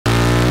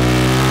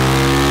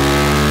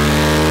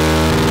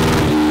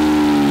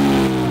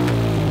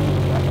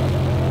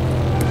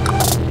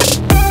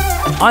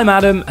I'm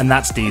Adam, and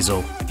that's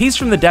Diesel. He's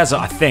from the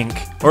desert, I think,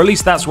 or at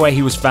least that's where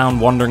he was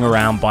found wandering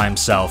around by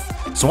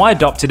himself. So I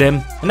adopted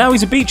him, and now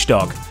he's a beach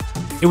dog.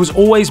 It was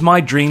always my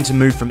dream to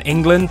move from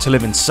England to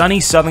live in sunny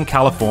Southern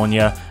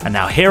California, and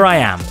now here I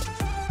am.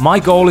 My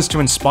goal is to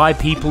inspire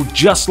people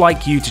just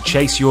like you to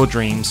chase your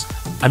dreams,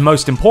 and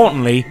most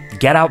importantly,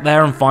 get out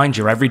there and find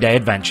your everyday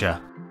adventure.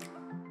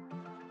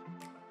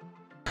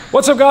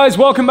 What's up guys,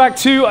 welcome back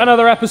to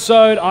another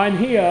episode. I'm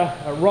here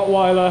at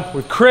Rottweiler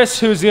with Chris,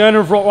 who is the owner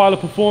of Rottweiler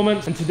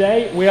Performance, and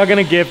today we are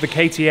going to give the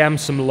KTM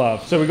some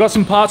love. So we've got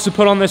some parts to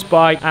put on this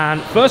bike, and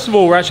first of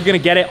all we're actually going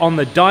to get it on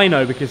the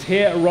dyno, because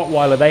here at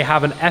Rottweiler they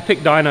have an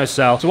epic dyno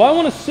cell. So I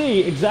want to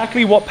see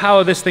exactly what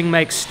power this thing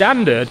makes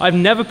standard. I've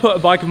never put a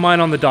bike of mine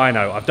on the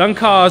dyno. I've done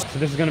cars, so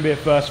this is going to be a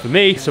first for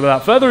me. So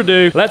without further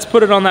ado, let's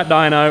put it on that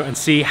dyno and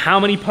see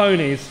how many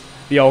ponies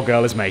the old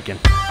girl is making.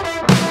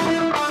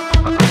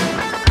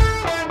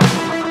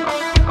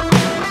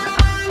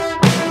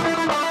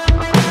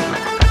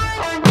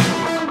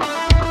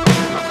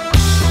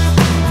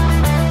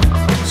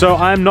 So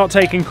I'm not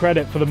taking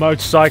credit for the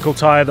motorcycle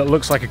tire that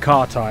looks like a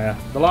car tire.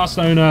 The last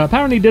owner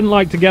apparently didn't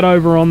like to get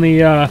over on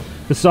the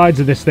sides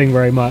of this thing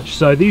very much.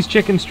 So these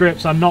chicken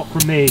strips are not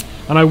from me,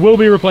 and I will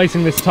be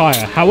replacing this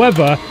tire.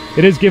 However,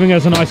 it is giving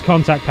us a nice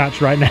contact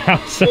patch right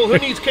now. So. Well, who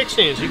needs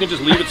kickstands? You can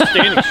just leave it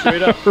standing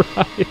straight up.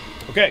 Right.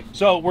 Okay,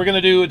 so we're gonna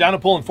do a dyno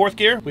pull in fourth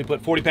gear. We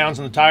put 40 pounds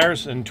in the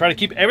tires and try to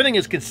keep everything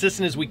as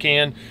consistent as we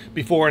can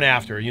before and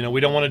after. You know, we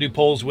don't wanna do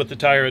pulls with the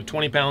tire at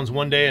 20 pounds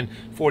one day and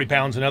 40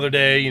 pounds another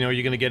day. You know,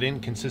 you're gonna get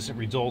inconsistent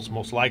results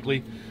most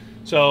likely.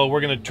 So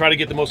we're gonna try to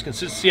get the most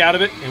consistency out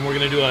of it, and we're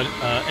gonna do an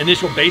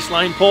initial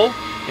baseline pull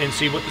and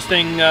see what this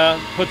thing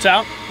puts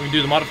out. We can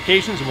do the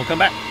modifications and we'll come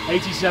back.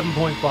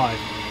 87.5.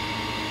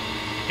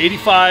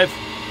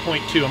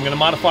 85.2, I'm gonna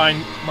modify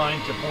mine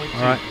to 0.2.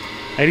 All right.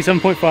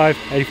 87.5,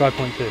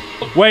 85.2.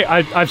 Wait,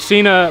 I've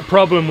seen a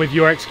problem with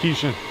your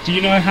execution. Do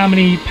you know how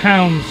many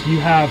pounds you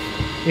have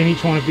in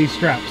each one of these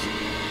straps?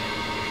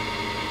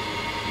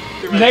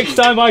 Next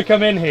time I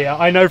come in here,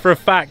 I know for a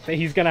fact that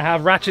he's going to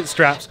have ratchet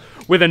straps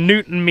with a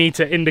Newton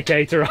meter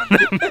indicator on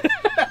them.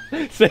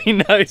 So he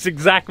knows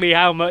exactly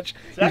how much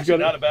it's actually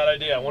not a bad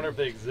idea. I wonder if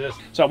they exist.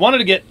 So I wanted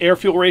to get air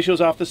fuel ratios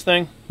off this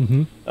thing.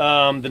 The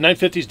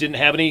 950s didn't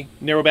have any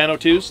narrowband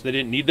O2s. They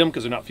didn't need them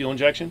because they're not fuel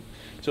injection.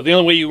 So the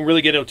only way you can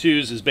really get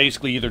O2s is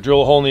basically either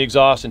drill a hole in the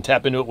exhaust and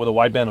tap into it with a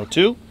wideband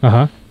O2,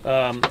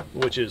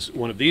 which is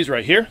one of these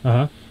right here,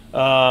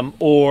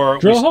 or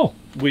drill a hole.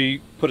 We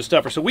put a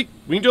stuffer. So we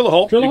can drill a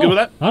hole. Drill you a good hole.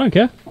 with that? I don't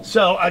care.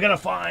 So I gotta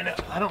find.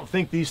 I don't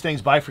think these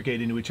things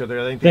bifurcate into each other.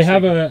 I think they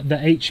have the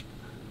H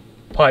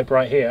pipe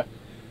right here.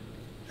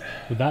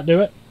 Would that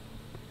do it?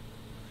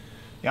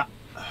 Yeah.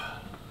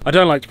 I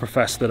don't like to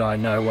profess that I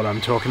know what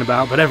I'm talking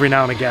about, but every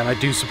now and again I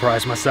do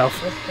surprise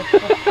myself.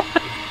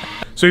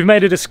 So we've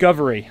made a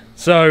discovery.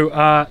 So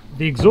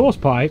the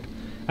exhaust pipe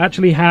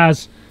actually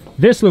has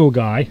this little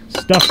guy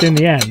stuffed in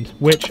the end,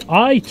 which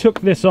I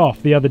took this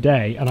off the other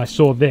day and I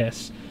saw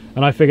this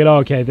and I figured, oh,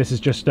 okay, this is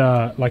just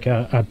like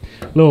a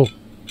little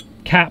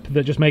cap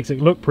that just makes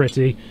it look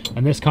pretty,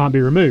 and this can't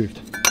be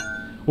removed.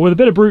 Well, with a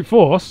bit of brute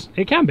force,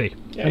 it can be.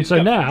 Yeah, and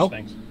so now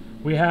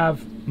we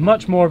have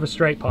much more of a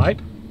straight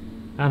pipe,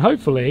 and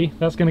hopefully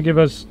that's going to give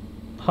us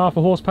half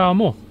a horsepower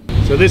more.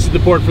 So this is the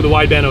port for the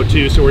wideband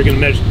O2, so we're going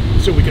to measure,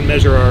 so we can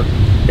measure our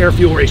air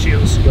fuel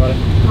ratios. Got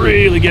it.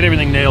 Really get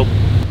everything nailed.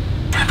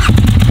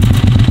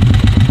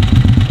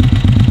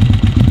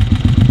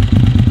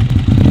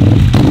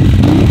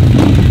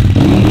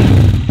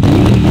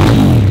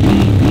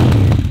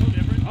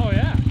 Oh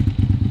yeah,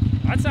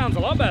 that sounds a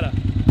lot better.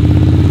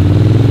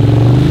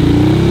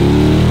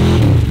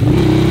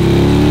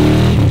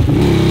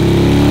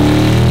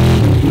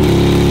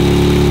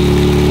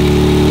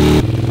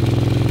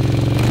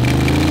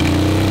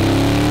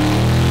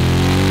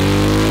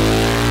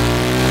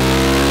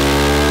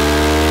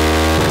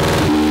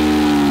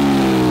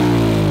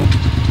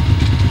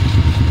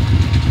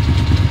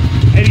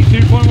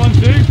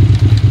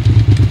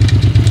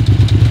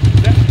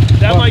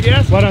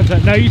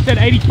 No, you said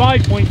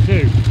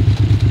 85.2.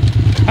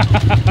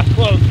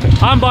 Close.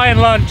 I'm buying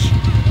lunch.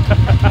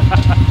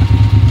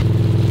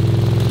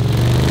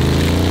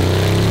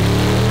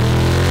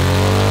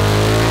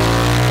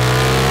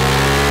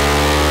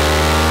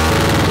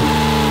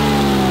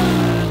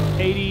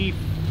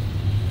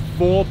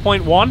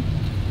 .1.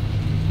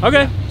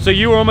 Okay, so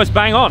you were almost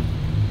bang on.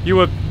 You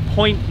were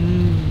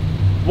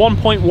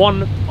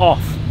 1.1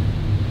 off.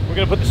 We're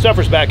gonna put the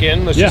stuffers back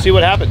in. Let's just see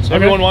what happens. Okay.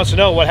 Everyone wants to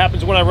know what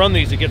happens when I run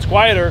these. It gets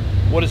quieter.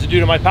 What does it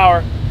do to my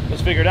power?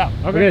 Let's figure it out.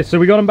 Okay, so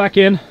we got them back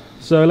in.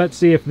 So let's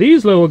see if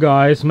these little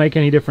guys make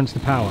any difference to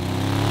power.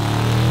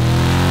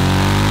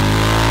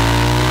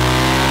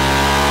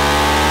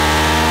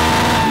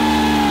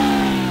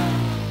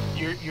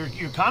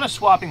 You're kind of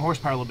swapping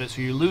horsepower a little bit,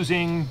 so you're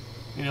losing,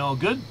 you know, a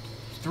good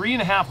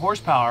 3.5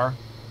 horsepower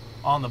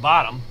on the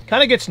bottom.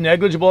 Kind of gets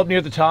negligible up near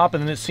the top,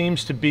 and then it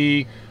seems to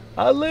be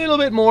a little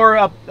bit more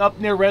up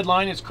near red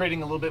line. It's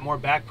creating a little bit more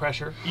back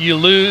pressure. You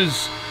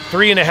lose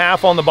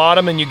 3.5 on the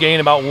bottom and you gain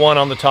about 1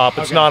 on the top.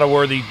 It's not a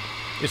worthy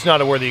it's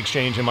not a worthy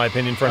exchange in my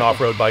opinion for an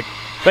off-road bike.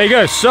 There you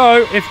go.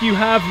 So if you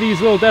have these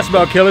little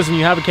decibel killers and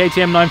you have a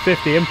KTM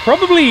 950 and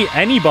probably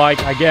any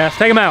bike, I guess,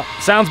 take them out.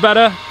 Sounds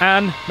better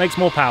and makes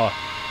more power.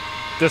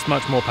 This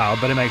much more power,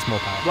 but it makes more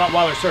power.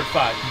 Rottweiler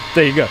certified.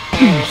 There you go.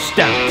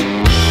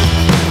 Stout.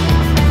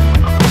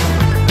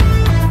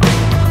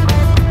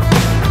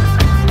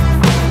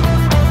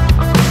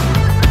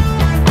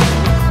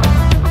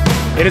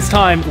 It is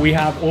time. We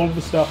have all of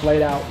the stuff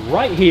laid out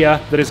right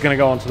here that is going to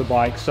go onto the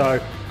bike.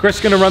 So Chris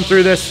is going to run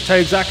through this, tell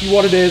you exactly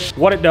what it is,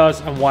 what it does,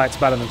 and why it's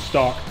better than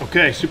stock.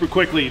 Okay, super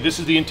quickly, this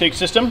is the intake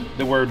system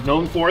that we're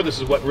known for. This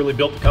is what really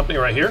built the company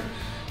right here.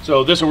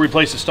 So this will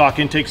replace the stock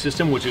intake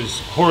system, which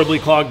is horribly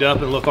clogged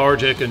up and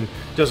lethargic and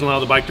doesn't allow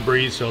the bike to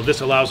breathe. So this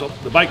allows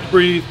the bike to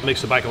breathe,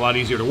 makes the bike a lot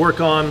easier to work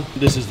on.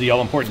 This is the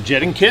all-important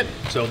jetting kit.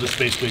 So this is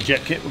basically a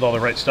jet kit with all the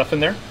right stuff in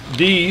there.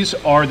 These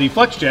are the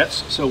flex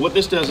jets. So what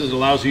this does is it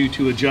allows you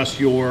to adjust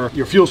your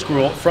fuel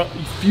screw,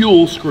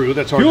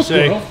 that's hard to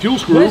say. Fuel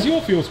screw. Where's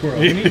your fuel squirrel?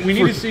 We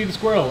need to see the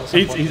squirrel at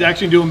some point. He's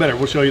actually doing better.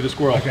 We'll show you the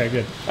squirrel. Okay,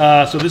 good.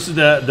 So this is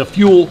the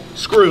fuel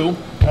screw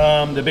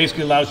that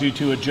basically allows you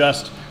to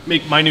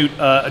make minute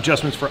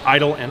adjustments for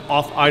idle and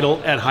off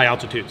idle at high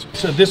altitudes.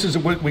 So this is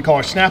what we call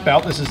our snap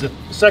out. This is the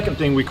second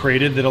thing we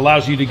created that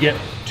allows you to get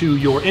to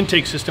your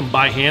intake system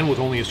by hand with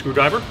only a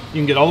screwdriver. You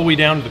can get all the way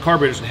down to the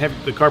carburetors and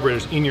have the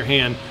carburetors in your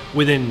hand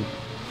within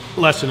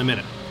less than a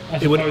minute.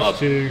 As opposed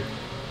to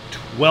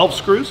 12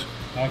 screws.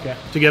 Okay.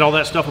 To get all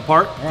that stuff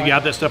apart, to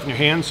get that stuff in your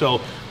hand. So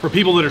for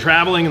people that are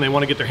traveling and they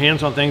want to get their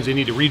hands on things, they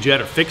need to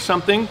rejet or fix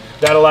something,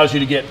 that allows you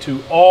to get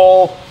to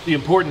all the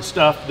important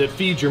stuff that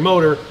feeds your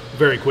motor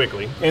very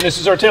quickly. And this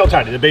is our tail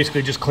tidy that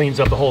basically just cleans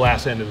up the whole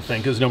ass end of the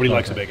thing because nobody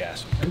likes a big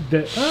ass.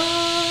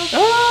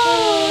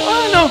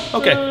 No,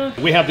 okay.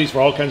 We have these for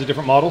all kinds of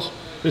different models.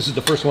 This is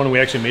the first one we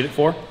actually made it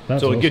for.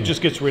 That's so awesome. It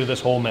just gets rid of this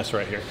whole mess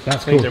right here.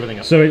 That's cleans cool. everything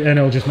up. So and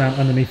it'll just mount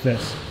underneath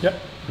this. Yep.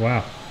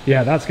 Wow.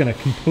 Yeah, that's going to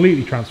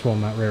completely transform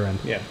that rear end.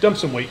 Yeah, dump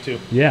some weight too.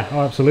 Yeah, oh,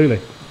 absolutely.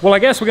 Well, I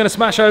guess we're going to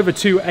smash over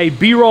to a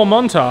B-roll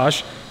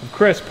montage of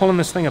Chris pulling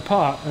this thing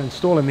apart and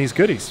installing these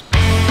goodies.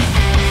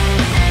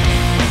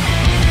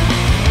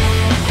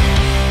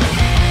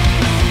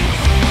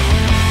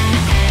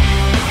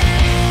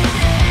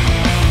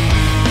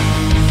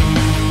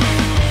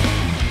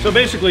 So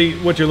basically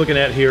what you're looking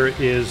at here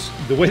is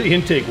the way the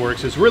intake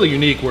works is really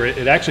unique where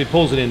it actually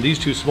pulls it in these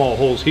two small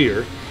holes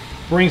here,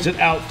 brings it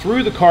out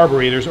through the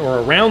carburetors or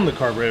around the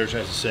carburetors,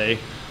 as I say,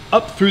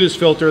 up through this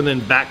filter and then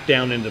back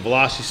down into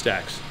velocity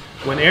stacks.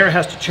 When air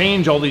has to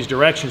change all these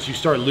directions, you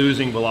start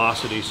losing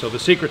velocity. So the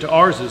secret to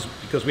ours is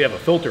because we have a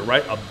filter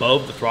right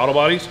above the throttle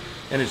bodies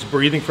and it's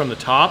breathing from the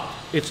top,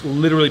 it's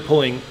literally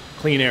pulling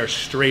clean air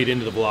straight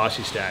into the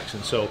velocity stacks.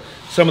 And so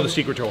some of the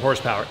secret to our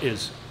horsepower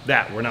is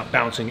that we're not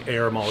bouncing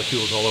air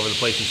molecules all over the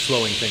place and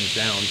slowing things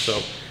down. So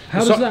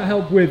how does that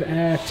help with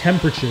air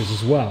temperatures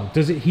as well?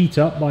 Does it heat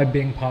up by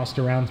being passed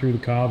around through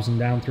the carbs and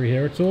down through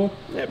here at all?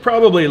 Yeah,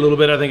 probably a little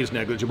bit. I think it's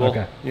negligible.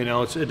 Okay. You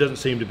know, it doesn't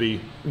seem to be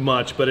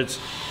much, but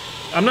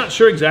I'm not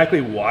sure exactly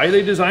why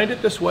they designed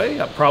it this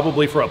way.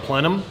 Probably for a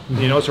plenum.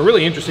 You know, it's a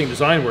really interesting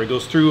design where it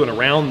goes through and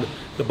around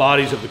the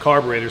bodies of the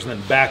carburetors and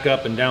then back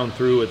up and down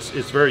through.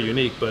 It's very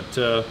unique,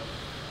 but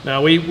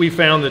now we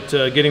found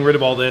that getting rid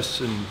of all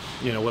this and,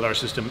 you know, with our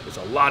system, it's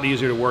a lot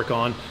easier to work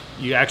on.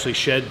 You actually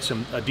shed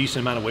a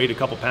decent amount of weight, a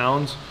couple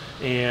pounds,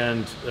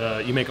 and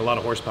you make a lot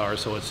of horsepower.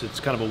 So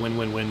it's kind of a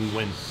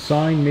win-win-win-win.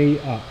 Sign me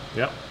up.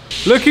 Yep.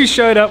 Look who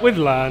showed up with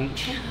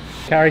lunch.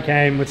 Carrie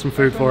came with some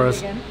food for us.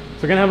 So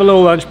we're gonna have a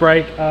little lunch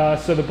break.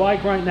 So the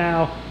bike right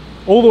now,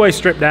 all the way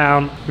stripped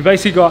down. We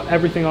basically got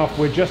everything off.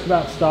 We're just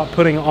about to start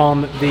putting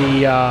on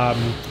the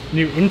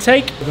new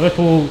intake. The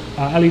little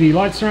LED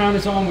light surround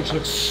is on, which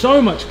looks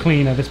so much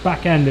cleaner. This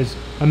back end is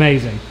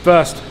amazing.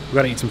 First, we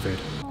gotta eat some food.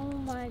 Oh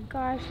my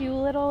gosh, you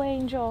little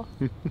angel.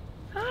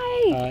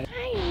 Hi.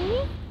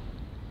 Hi.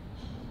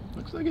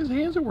 Looks like his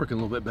hands are working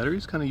a little bit better.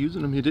 He's kind of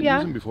using them. He didn't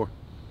use them before.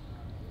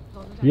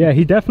 Yeah,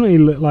 he definitely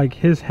like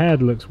his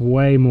head looks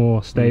way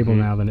more stable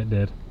now than it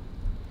did.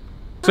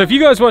 So if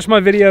you guys watched my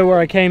video where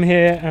I came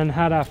here and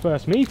had our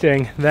first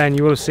meeting, then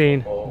you will have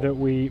seen that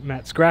we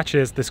met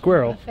Scratches, the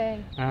squirrel,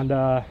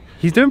 and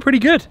he's doing pretty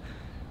good.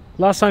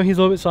 Last time he's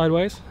a little bit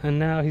sideways, and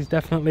now he's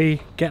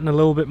definitely getting a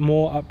little bit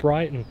more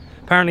upright, and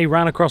apparently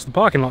ran across the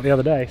parking lot the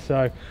other day.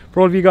 So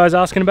for all of you guys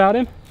asking about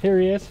him, here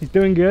he is. He's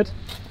doing good,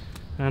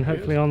 and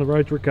hopefully on the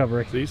road to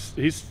recovery.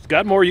 He's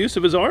got more use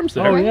of his arms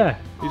there. Oh yeah.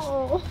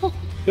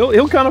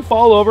 He'll kind of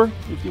fall over.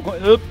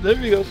 There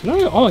he goes.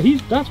 No,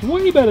 that's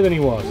way better than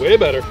he was. Way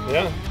better,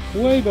 yeah.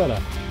 Way better.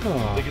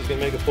 I think he's gonna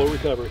make a full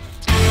recovery.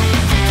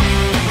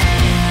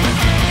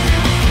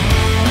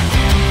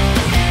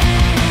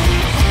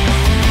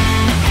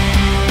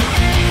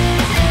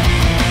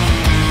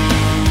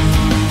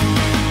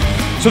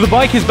 So the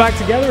bike is back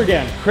together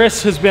again.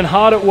 Chris has been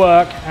hard at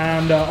work,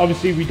 and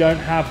obviously we don't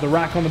have the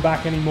rack on the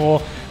back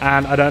anymore,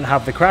 and I don't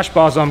have the crash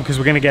bars on because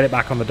we're gonna get it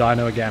back on the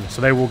dyno again,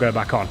 so they will go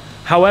back on.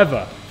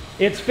 However,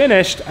 it's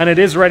finished and it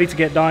is ready to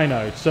get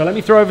dynoed. So let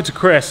me throw over to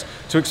Chris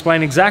to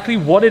explain exactly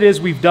what it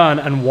is we've done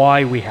and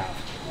why we have.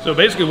 So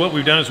basically what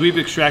we've done is we've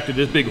extracted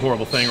this big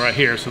horrible thing right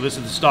here. So this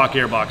is the stock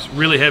airbox,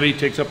 really heavy,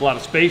 takes up a lot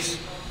of space.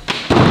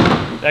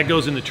 That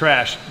goes in the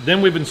trash. Then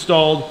we've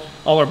installed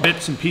all our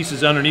bits and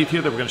pieces underneath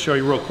here that we're gonna show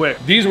you real quick.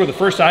 These were the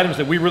first items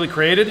that we really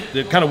created,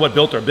 that kind of what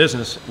built our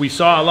business. We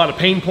saw a lot of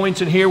pain points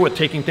in here with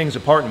taking things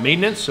apart in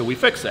maintenance, so we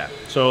fixed that.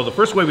 So the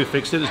first way we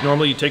fixed it is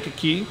normally you take a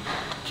key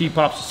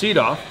pops the seat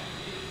off,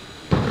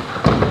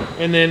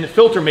 and then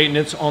filter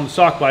maintenance on the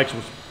stock bikes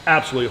was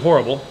absolutely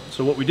horrible.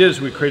 So what we did is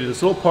we created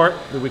this little part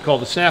that we call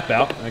the snap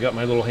out. I got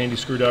my little handy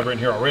screwdriver in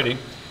here already,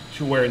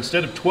 to where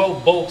instead of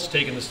 12 bolts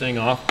taking this thing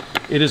off,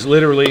 it is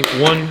literally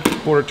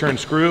 1/4 turn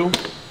screw, and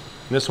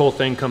this whole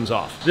thing comes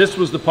off. This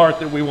was the part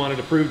that we wanted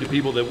to prove to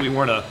people that we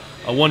weren't a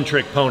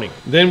one-trick pony.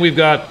 Then we've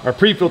got our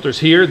pre-filters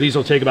here. These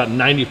will take about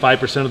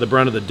 95% of the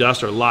brunt of the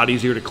dust, are a lot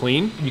easier to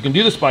clean. You can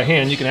do this by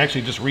hand. You can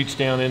actually just reach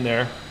down in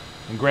there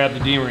and grab the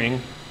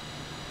D-ring,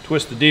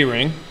 twist the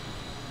D-ring,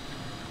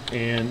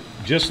 and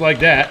just like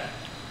that,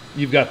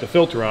 you've got the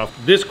filter off.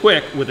 This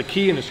quick, with a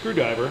key and a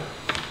screwdriver,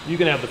 you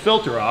can have the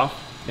filter off,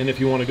 and if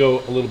you want to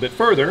go a little bit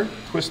further,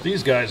 twist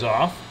these guys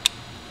off,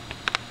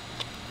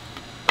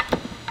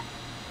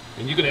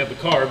 and you can have the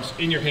carbs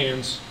in your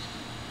hands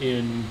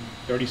in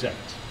 30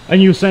 seconds.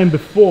 And you were saying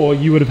before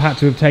you would have had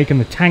to have taken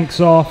the tanks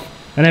off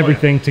and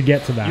everything to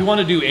get to that. You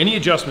want to do any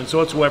adjustments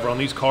whatsoever on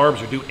these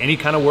carbs or do any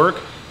kind of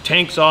work,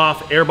 tanks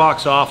off,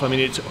 airbox off, I mean,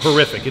 it's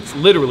horrific. It's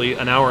literally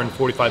an hour and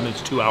 45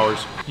 minutes, 2 hours.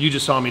 You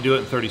just saw me do it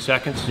in 30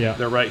 seconds. Yeah.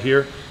 They're right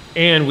here.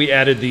 And we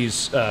added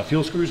these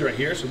fuel screws right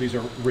here. So these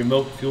are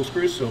remote fuel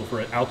screws. So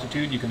for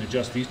altitude, you can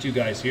adjust these two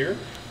guys here.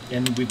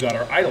 And we've got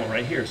our idle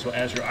right here. So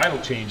as your idle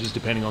changes,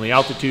 depending on the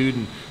altitude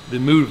and the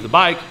mood of the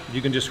bike,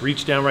 you can just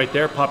reach down right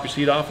there, pop your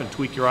seat off and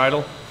tweak your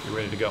idle. You're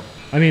ready to go.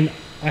 I mean,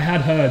 I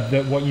had heard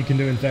that what you can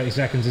do in 30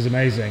 seconds is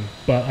amazing,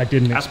 but I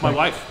didn't Ask my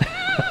wife.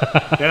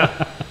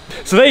 Yeah.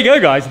 So there you go,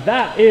 guys.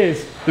 That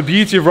is the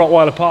beauty of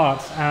Rottweiler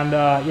parts. And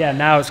yeah,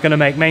 now it's going to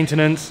make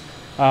maintenance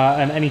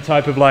and any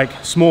type of like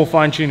small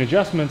fine-tune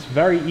adjustments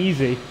very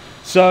easy.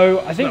 So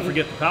I think... Let's not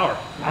forget the power.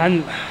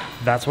 And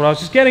that's what I was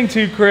just getting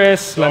to,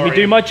 Chris. Sorry. Let me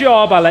do my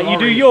job. I'll let you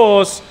do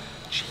yours.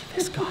 Gee,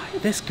 this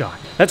guy.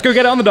 Let's go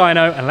get it on the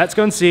dyno and let's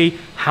go and see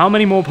how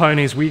many more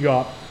ponies we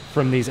got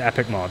from these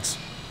epic mods.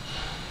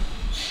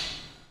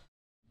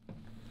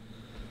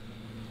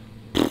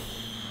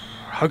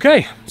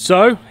 Okay,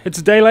 so it's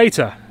a day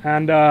later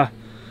and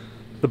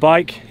the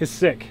bike is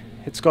sick.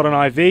 It's got an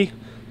IV.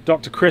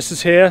 Dr. Chris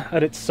is here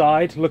at its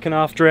side looking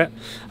after it.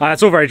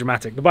 It's all very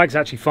dramatic. The bike's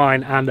actually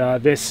fine, and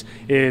this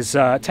is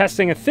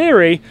testing a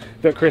theory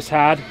that Chris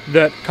had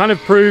that kind of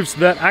proves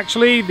that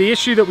actually the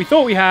issue that we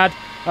thought we had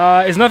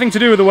is nothing to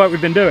do with the work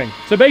we've been doing.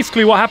 So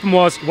basically what happened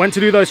was, went to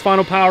do those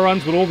final power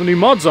runs with all the new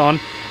mods on,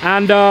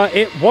 and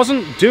it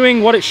wasn't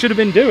doing what it should have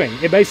been doing.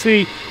 It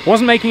basically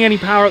wasn't making any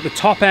power at the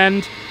top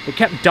end. It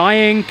kept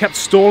dying, kept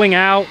stalling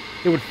out.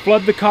 It would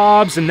flood the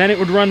carbs and then it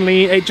would run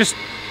lean.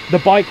 The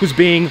bike was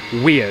being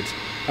weird.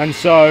 And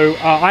so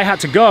I had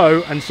to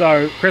go, and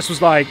so Chris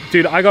was like,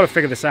 dude, I got to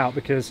figure this out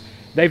because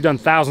they've done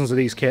thousands of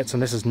these kits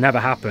and this has never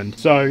happened.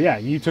 So yeah,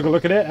 you took a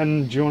look at it,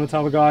 and do you want to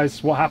tell the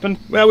guys what happened?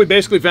 Well, we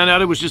basically found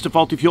out it was just a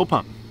faulty fuel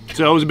pump.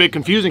 So it was a bit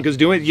confusing because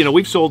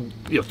we've sold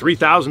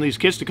 3,000 of these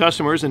kits to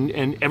customers,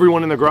 and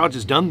everyone in their garage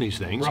has done these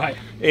things. Right.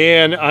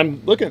 And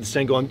I'm looking at this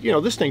thing going,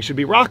 this thing should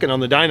be rocking on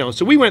the dyno.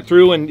 So we went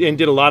through and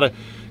did a lot of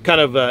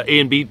kind of A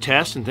and B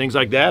tests and things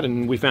like that,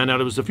 and we found out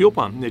it was the fuel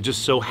pump. It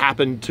just so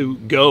happened to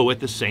go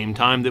at the same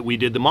time that we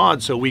did the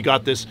mod. So we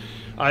got this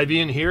IV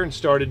in here and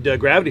started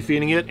gravity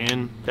feeding it,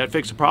 and that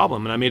fixed the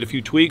problem. And I made a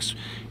few tweaks.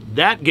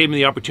 That gave me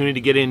the opportunity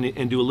to get in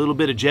and do a little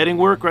bit of jetting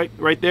work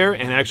right there,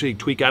 and actually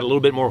tweak out a little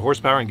bit more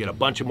horsepower and get a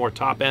bunch of more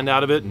top end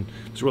out of it, and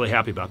I was really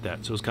happy about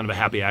that. So it was kind of a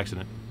happy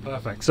accident.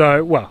 Perfect.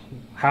 So, well,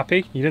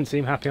 happy? You didn't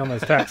seem happy on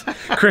those texts.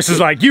 Chris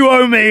is like, you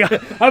owe me.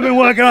 I've been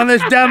working on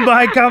this damn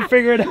bike, can't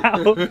figure it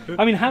out.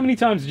 I mean, how many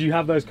times did you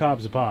have those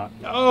carbs apart?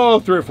 Oh,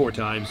 3 or 4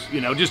 times.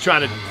 Just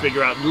trying to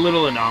figure out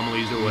little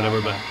anomalies or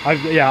whatever. But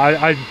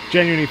I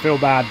genuinely feel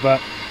bad,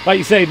 but like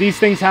you say, these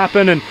things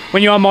happen, and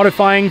when you are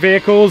modifying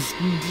vehicles,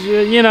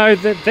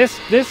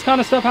 this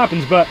kind of stuff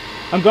happens. But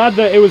I'm glad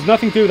that it was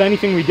nothing to do with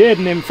anything we did,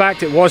 and in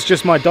fact it was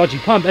just my dodgy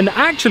pump. And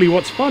actually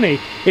what's funny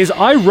is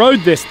I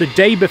rode this the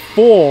day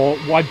before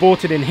I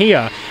bought it in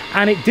here,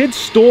 and it did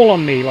stall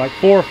on me like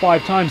 4 or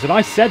 5 times, and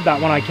I said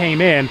that when I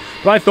came in,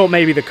 but I thought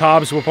maybe the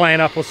carbs were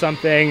playing up or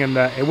something, and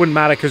that it wouldn't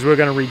matter because we were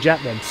going to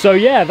reject them. So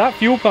yeah, that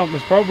fuel pump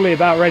was probably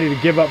about ready to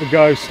give up the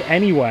ghost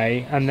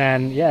anyway, and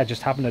then yeah,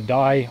 just happened to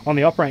die on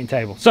the operating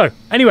table. So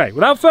anyway,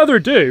 without further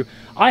ado,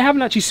 I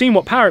haven't actually seen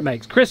what power it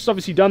makes. Chris has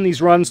obviously done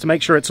these runs to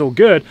make sure it's all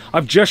good.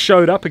 I've just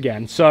showed up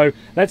again. So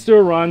let's do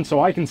a run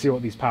so I can see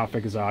what these power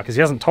figures are, because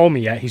he hasn't told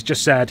me yet. He's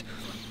just said,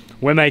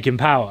 we're making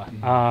power.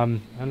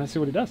 And let's see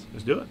what he does.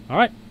 Let's do it. All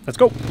right, let's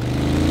go.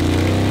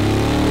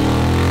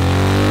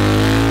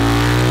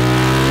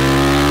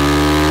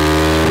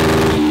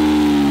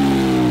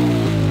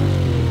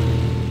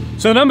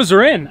 So the numbers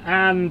are in,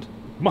 and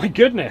my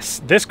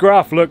goodness, this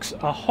graph looks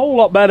a whole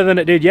lot better than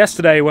it did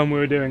yesterday when we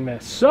were doing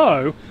this.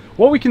 So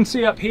what we can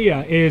see up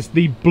here is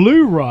the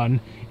blue run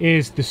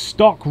is the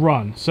stock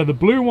run. So the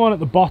blue one at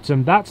the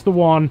bottom, that's the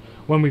one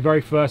when we very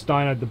first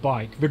dynoed the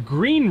bike. The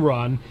green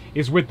run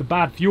is with the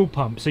bad fuel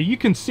pump. So you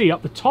can see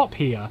up the top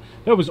here,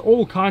 there was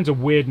all kinds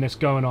of weirdness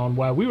going on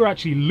where we were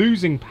actually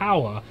losing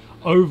power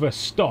over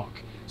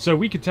stock. So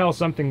we could tell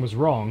something was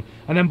wrong.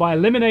 And then by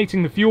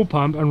eliminating the fuel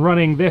pump and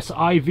running this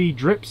IV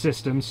drip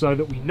system so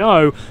that we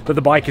know that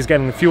the bike is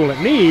getting the fuel it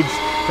needs,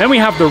 then we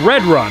have the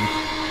red run.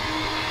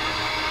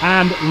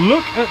 And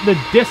look at the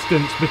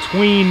distance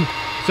between,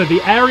 so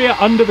the area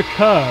under the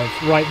curve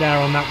right there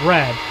on that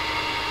red.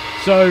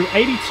 So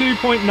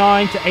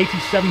 82.9 to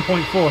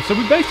 87.4. So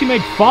we basically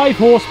made 5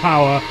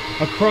 horsepower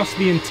across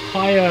the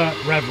entire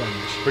rev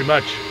range. Pretty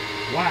much.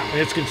 Wow. And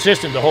it's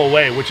consistent the whole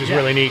way, which is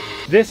really neat.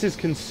 This is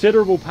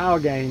considerable power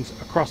gains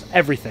across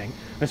everything,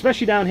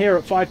 especially down here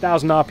at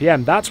 5,000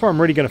 RPM. That's where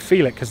I'm really going to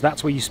feel it, because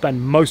that's where you spend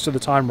most of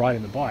the time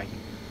riding the bike.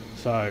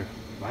 So,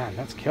 man,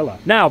 that's killer.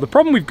 Now, the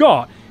problem we've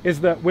got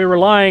is that we're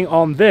relying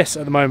on this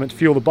at the moment to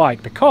fuel the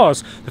bike,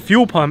 because the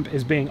fuel pump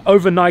is being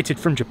overnighted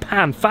from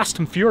Japan, Fast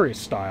and Furious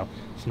style.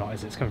 It's not,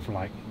 is it? It's coming from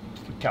like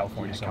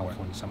California somewhere.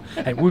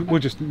 Hey, we'll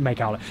just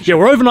make out. Yeah,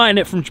 we're overnighting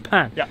it from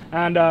Japan. Yeah.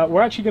 And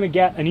we're actually going to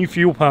get a new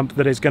fuel pump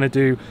that is going to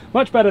do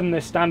much better than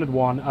this standard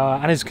one,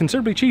 and is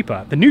considerably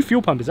cheaper. The new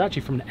fuel pump is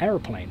actually from an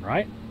airplane,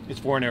 right? It's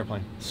for an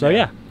airplane. So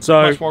yeah.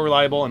 So much more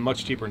reliable and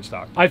much cheaper in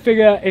stock. I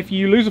figure if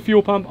you lose a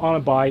fuel pump on a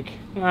bike,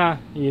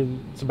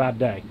 it's a bad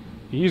day.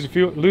 If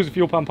you lose a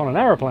fuel pump on an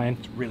airplane,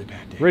 it's a really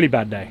bad day. Really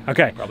bad day.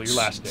 Okay. Probably your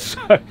last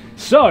day.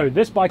 So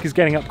this bike is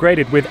getting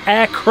upgraded with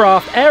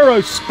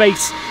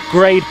aerospace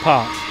grade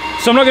parts.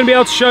 So I'm not going to be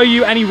able to show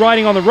you any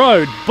riding on the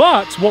road,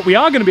 but what we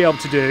are going to be able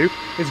to do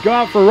is go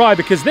out for a ride,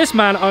 because this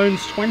man owns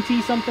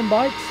 20-something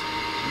bikes.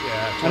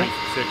 Yeah,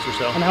 26 or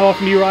so. And how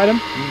often do you ride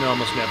them? No,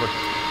 almost never.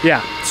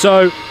 Yeah,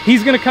 so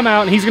he's going to come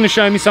out and he's going to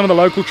show me some of the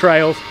local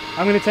trails.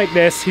 I'm going to take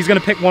this, he's going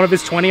to pick one of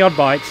his 20-odd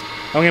bikes.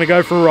 I'm going to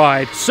go for a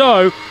ride.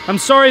 So I'm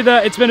sorry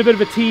that it's been a bit of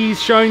a tease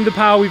showing the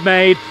power we've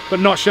made, but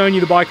not showing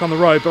you the bike on the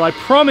road. But I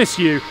promise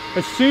you,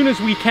 as soon as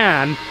we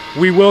can,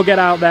 we will get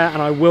out there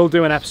and I will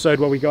do an episode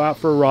where we go out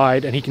for a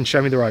ride and he can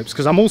show me the ropes,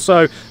 because I'm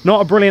also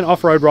not a brilliant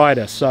off-road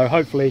rider, so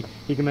hopefully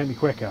he can make me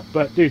quicker.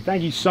 But dude,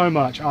 thank you so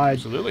much.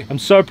 Absolutely. I'm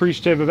so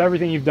appreciative of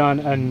everything you've done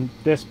and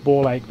this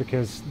ball ache,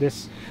 because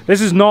this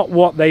is not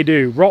what they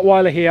do.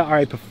 Rottweiler here are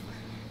I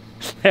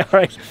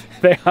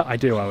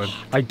do owe him.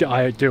 I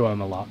do owe him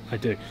a lot. I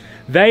do.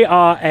 They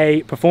are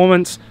a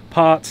performance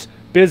parts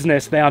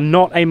business. They are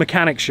not a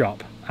mechanic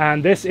shop.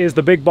 And this is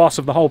the big boss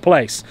of the whole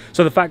place.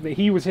 So the fact that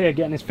he was here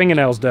getting his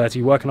fingernails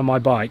dirty working on my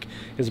bike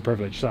is a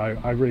privilege. So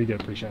I really do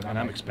appreciate that. And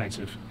I'm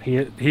expensive.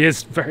 He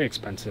is very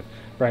expensive.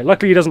 Right,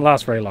 luckily he doesn't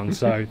last very long,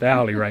 so the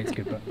hourly rate's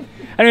good. But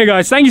anyway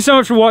guys, thank you so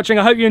much for watching.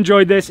 I hope you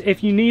enjoyed this.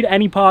 If you need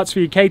any parts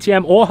for your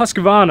KTM or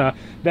Husqvarna,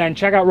 then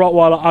check out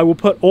Rottweiler. I will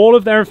put all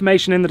of their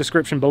information in the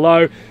description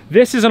below.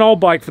 This is an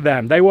old bike for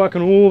them. They work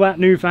on all that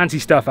new fancy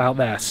stuff out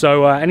there.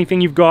 So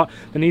anything you've got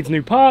that needs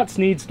new parts,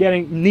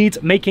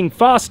 needs making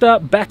faster,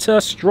 better,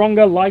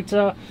 stronger,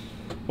 lighter,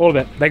 all of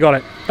it, they got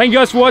it. Thank you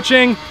guys for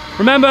watching.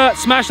 Remember,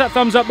 smash that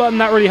thumbs up button.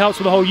 That really helps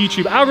with the whole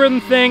YouTube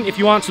algorithm thing. If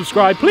you aren't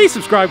subscribed, please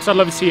subscribe, because I'd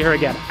love to see you here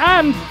again.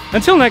 And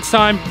until next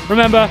time,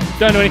 remember,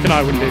 don't do anything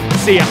I wouldn't do.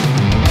 See ya.